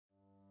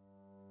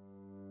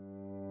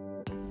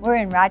We're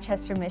in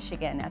Rochester,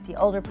 Michigan at the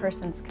Older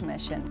Persons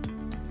Commission.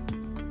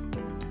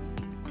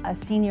 A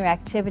senior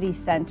activity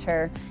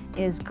center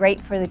is great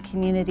for the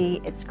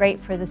community, it's great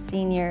for the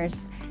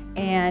seniors,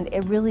 and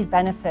it really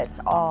benefits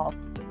all.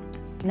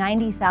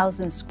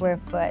 90,000 square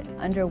foot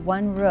under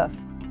one roof,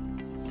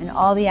 and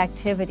all the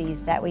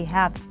activities that we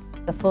have,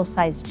 the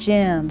full-size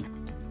gym,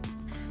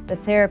 the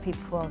therapy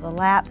pool, the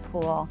lap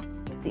pool,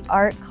 the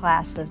art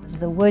classes,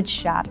 the wood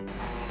shop.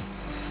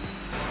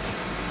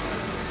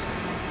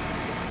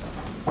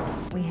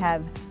 We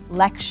have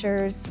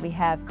lectures, we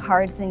have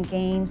cards and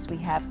games, we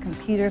have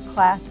computer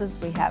classes,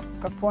 we have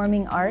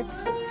performing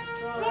arts.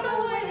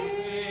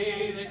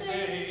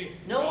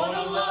 No one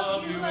will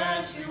love you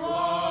as you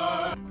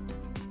are.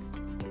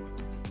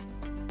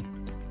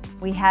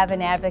 We have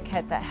an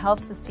advocate that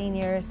helps the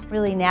seniors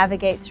really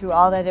navigate through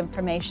all that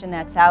information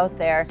that's out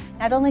there,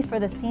 not only for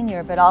the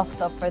senior, but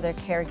also for their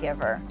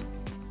caregiver.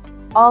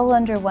 All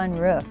under one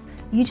roof.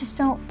 You just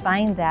don't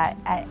find that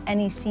at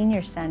any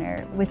senior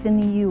center within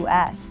the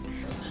U.S.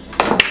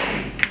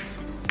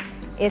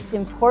 It's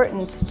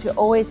important to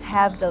always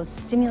have those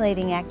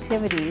stimulating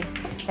activities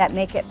that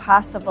make it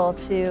possible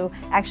to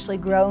actually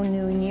grow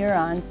new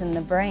neurons in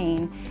the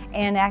brain,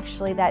 and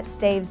actually that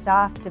staves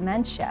off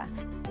dementia.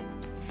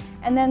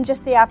 And then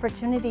just the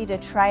opportunity to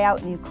try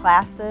out new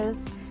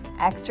classes,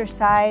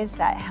 exercise,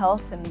 that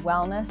health and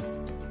wellness.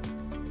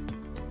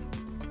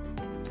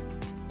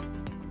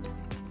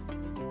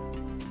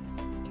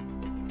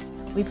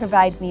 We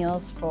provide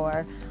meals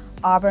for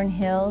Auburn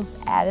Hills,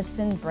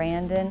 Addison,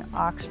 Brandon,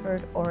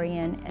 Oxford,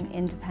 Orion, and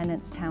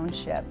Independence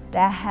Township.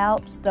 That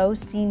helps those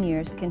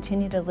seniors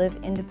continue to live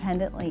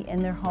independently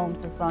in their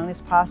homes as long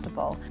as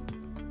possible.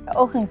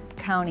 Oakland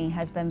County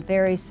has been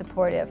very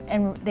supportive,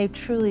 and they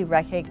truly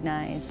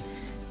recognize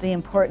the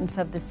importance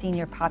of the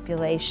senior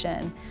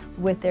population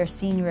with their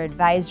Senior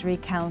Advisory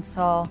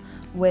Council,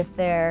 with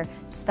their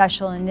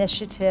special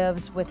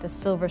initiatives, with the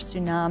Silver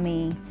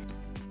Tsunami.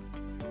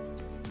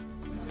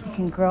 You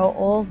can grow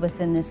old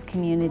within this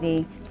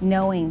community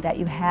knowing that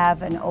you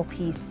have an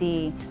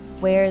OPC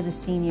where the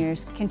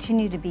seniors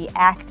continue to be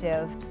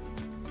active.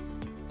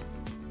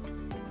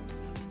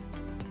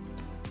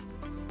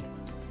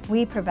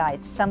 We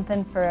provide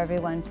something for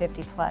everyone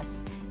 50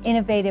 plus,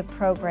 innovative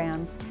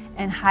programs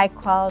and high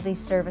quality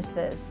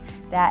services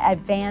that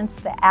advance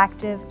the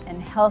active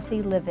and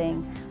healthy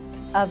living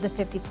of the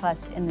 50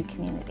 plus in the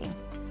community.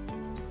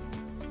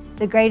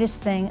 The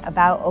greatest thing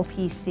about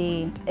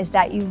OPC is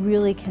that you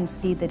really can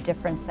see the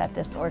difference that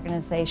this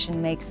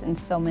organization makes in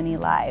so many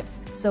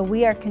lives. So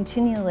we are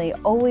continually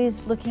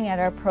always looking at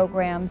our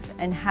programs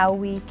and how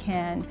we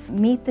can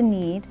meet the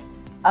need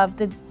of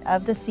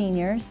the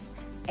seniors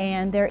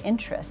and their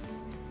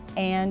interests.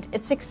 And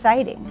it's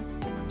exciting.